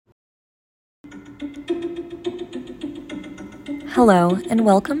Hello, and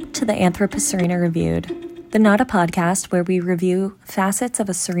welcome to the Anthroposerena Reviewed, the Nada podcast where we review facets of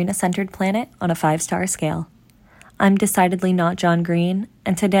a Serena-centered planet on a 5-star scale. I'm decidedly not John Green,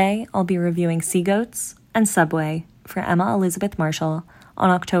 and today I'll be reviewing Sea Goats and Subway for Emma Elizabeth Marshall on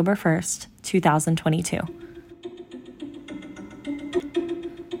October 1st, 2022.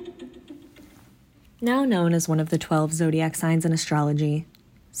 Now known as one of the 12 zodiac signs in astrology,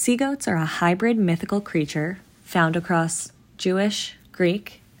 sea goats are a hybrid mythical creature found across Jewish,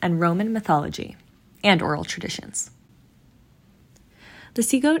 Greek, and Roman mythology and oral traditions. The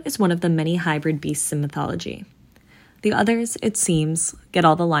sea goat is one of the many hybrid beasts in mythology. The others, it seems, get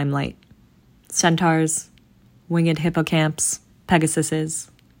all the limelight: centaurs, winged hippocamps, pegasuses,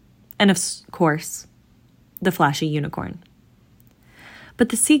 and of course, the flashy unicorn. But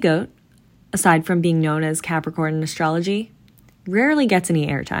the sea goat, aside from being known as Capricorn in astrology, rarely gets any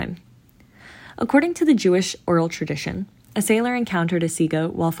airtime. According to the Jewish oral tradition, a sailor encountered a sea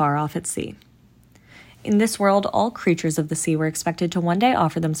goat while far off at sea. In this world, all creatures of the sea were expected to one day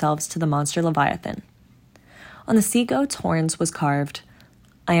offer themselves to the monster Leviathan. On the sea goat's horns was carved,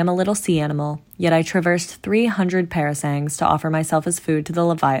 "I am a little sea animal, yet I traversed 300 parasangs to offer myself as food to the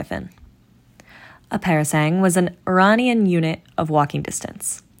Leviathan." A parasang was an Iranian unit of walking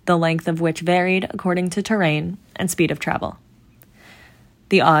distance, the length of which varied according to terrain and speed of travel.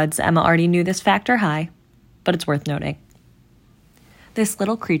 The odds, Emma already knew this fact, are high, but it's worth noting. This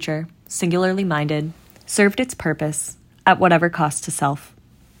little creature, singularly minded, served its purpose at whatever cost to self,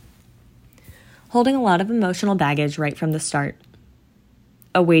 holding a lot of emotional baggage right from the start.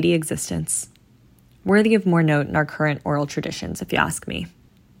 A weighty existence, worthy of more note in our current oral traditions, if you ask me.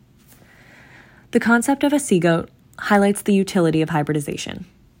 The concept of a sea goat highlights the utility of hybridization.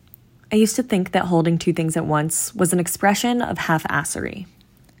 I used to think that holding two things at once was an expression of half-assery.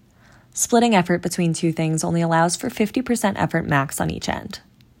 Splitting effort between two things only allows for 50% effort max on each end.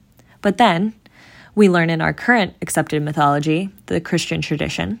 But then, we learn in our current accepted mythology, the Christian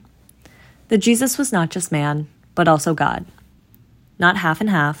tradition, that Jesus was not just man, but also God. Not half and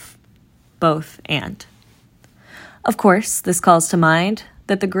half, both and. Of course, this calls to mind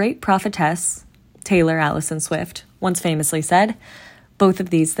that the great prophetess, Taylor Allison Swift, once famously said, "Both of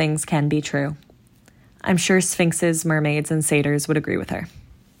these things can be true." I'm sure sphinxes, mermaids, and satyrs would agree with her.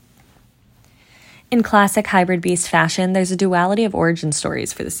 In classic hybrid beast fashion, there's a duality of origin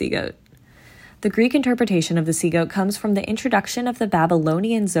stories for the sea goat. The Greek interpretation of the sea goat comes from the introduction of the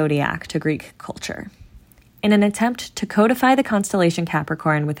Babylonian zodiac to Greek culture. In an attempt to codify the constellation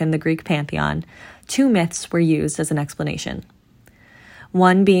Capricorn within the Greek pantheon, two myths were used as an explanation.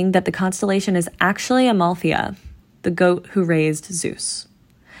 One being that the constellation is actually Amalthea, the goat who raised Zeus.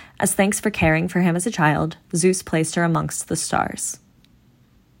 As thanks for caring for him as a child, Zeus placed her amongst the stars.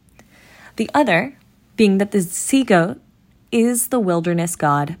 The other being that the sea goat is the wilderness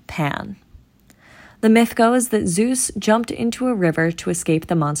god Pan. The myth goes that Zeus jumped into a river to escape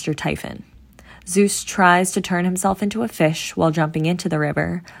the monster Typhon. Zeus tries to turn himself into a fish while jumping into the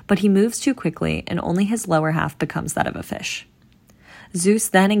river, but he moves too quickly and only his lower half becomes that of a fish. Zeus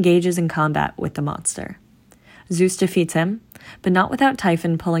then engages in combat with the monster. Zeus defeats him, but not without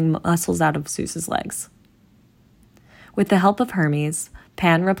Typhon pulling muscles out of Zeus's legs. With the help of Hermes,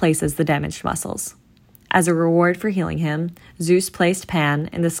 Pan replaces the damaged muscles. As a reward for healing him, Zeus placed Pan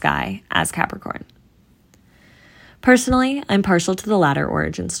in the sky as Capricorn. Personally, I'm partial to the latter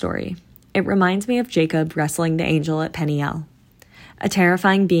origin story. It reminds me of Jacob wrestling the angel at Peniel. A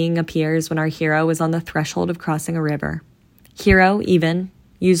terrifying being appears when our hero is on the threshold of crossing a river. Hero, even,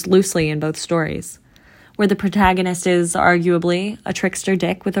 used loosely in both stories, where the protagonist is, arguably, a trickster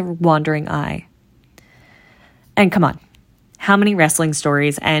dick with a wandering eye. And come on, how many wrestling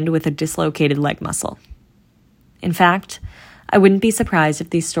stories end with a dislocated leg muscle? In fact, I wouldn't be surprised if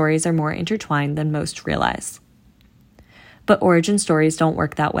these stories are more intertwined than most realize. But origin stories don't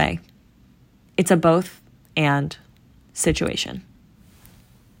work that way. It's a both and situation.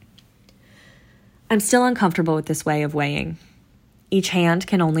 I'm still uncomfortable with this way of weighing. Each hand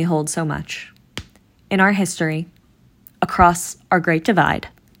can only hold so much. In our history, across our great divide,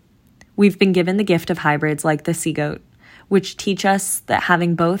 we've been given the gift of hybrids like the sea goat, which teach us that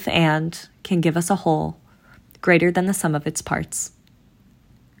having both and can give us a whole greater than the sum of its parts.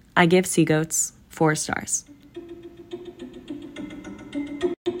 I give sea goats 4 stars.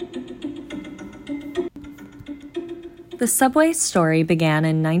 The Subway story began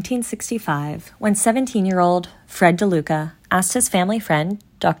in 1965 when 17-year-old Fred DeLuca asked his family friend,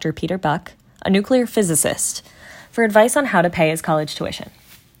 Dr. Peter Buck, a nuclear physicist, for advice on how to pay his college tuition.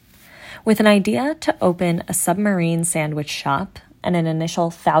 With an idea to open a submarine sandwich shop and an initial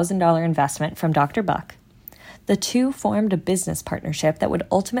 $1,000 investment from Dr. Buck, The two formed a business partnership that would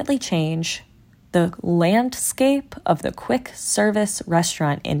ultimately change the landscape of the quick service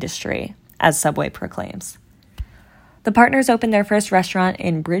restaurant industry, as Subway proclaims. The partners opened their first restaurant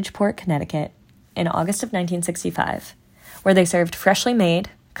in Bridgeport, Connecticut in August of 1965, where they served freshly made,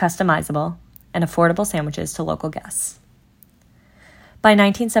 customizable, and affordable sandwiches to local guests. By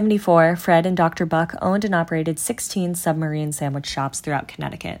 1974, Fred and Dr. Buck owned and operated 16 submarine sandwich shops throughout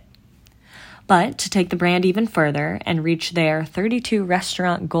Connecticut. But to take the brand even further and reach their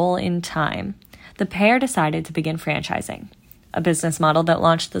 32-restaurant goal in time, the pair decided to begin franchising, a business model that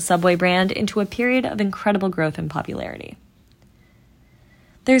launched the Subway brand into a period of incredible growth and popularity.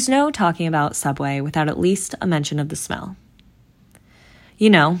 There's no talking about Subway without at least a mention of the smell. You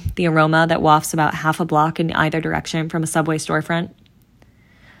know, the aroma that wafts about half a block in either direction from a Subway storefront.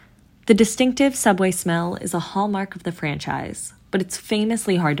 The distinctive Subway smell is a hallmark of the franchise, but it's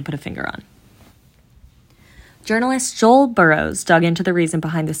famously hard to put a finger on. Journalist Joel Burrows dug into the reason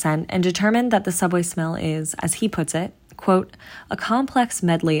behind the scent and determined that the Subway smell is, as he puts it, quote, a complex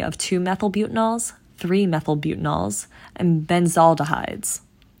medley of 2-methylbutanols, 3-methylbutanols, and benzaldehydes,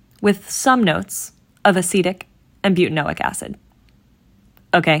 with some notes of acetic and butanoic acid.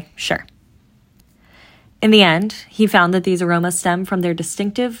 Okay, sure. In the end, he found that these aromas stem from their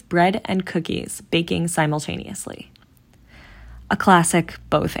distinctive bread and cookies baking simultaneously. A classic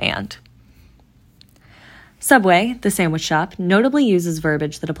both and. Subway, the sandwich shop, notably uses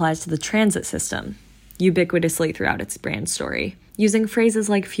verbiage that applies to the transit system ubiquitously throughout its brand story, using phrases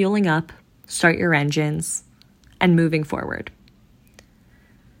like fueling up, start your engines, and moving forward.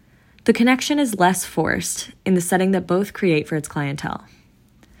 The connection is less forced in the setting that both create for its clientele.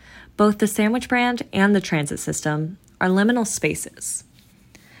 Both the sandwich brand and the transit system are liminal spaces.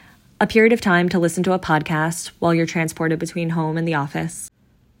 A period of time to listen to a podcast while you're transported between home and the office.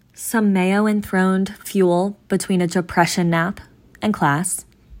 Some mayo-enthroned fuel between a depression nap and class.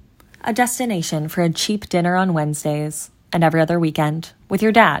 A destination for a cheap dinner on Wednesdays and every other weekend with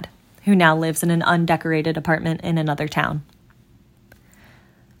your dad, who now lives in an undecorated apartment in another town.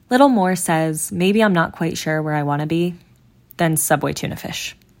 Little more says, maybe I'm not quite sure where I want to be, than Subway tuna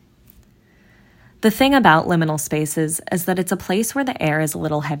fish. The thing about liminal spaces is that it's a place where the air is a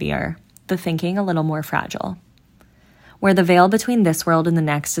little heavier, the thinking a little more fragile, where the veil between this world and the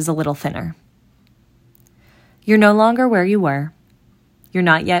next is a little thinner. You're no longer where you were. You're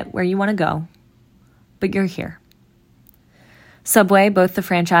not yet where you want to go, but you're here. Subway, both the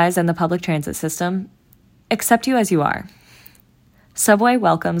franchise and the public transit system, accept you as you are. Subway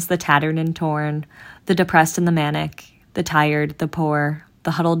welcomes the tattered and torn, the depressed and the manic, the tired, the poor,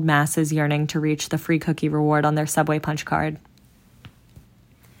 the huddled masses yearning to reach the free cookie reward on their Subway punch card.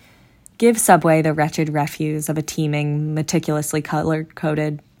 Give Subway the wretched refuse of a teeming, meticulously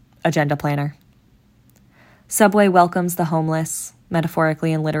color-coded agenda planner. Subway welcomes the homeless,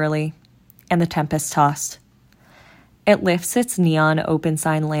 metaphorically and literally, and the tempest-tossed. It lifts its neon open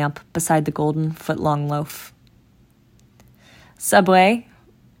sign lamp beside the golden foot-long loaf. Subway,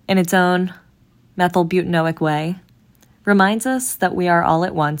 in its own methylbutanoic way, reminds us that we are all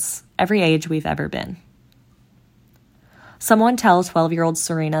at once, every age we've ever been. Someone tell 12-year-old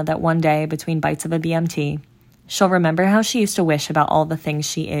Serena that one day, between bites of a BMT, she'll remember how she used to wish about all the things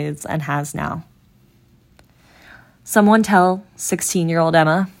she is and has now. Someone tell 16-year-old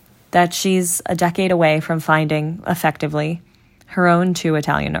Emma that she's a decade away from finding, effectively, her own 2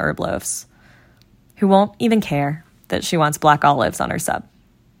 Italian herb loaves, who won't even care that she wants black olives on her sub.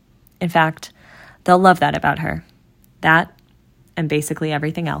 In fact, they'll love that about her. That, and basically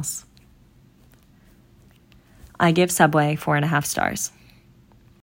everything else. I give Subway 4.5 stars.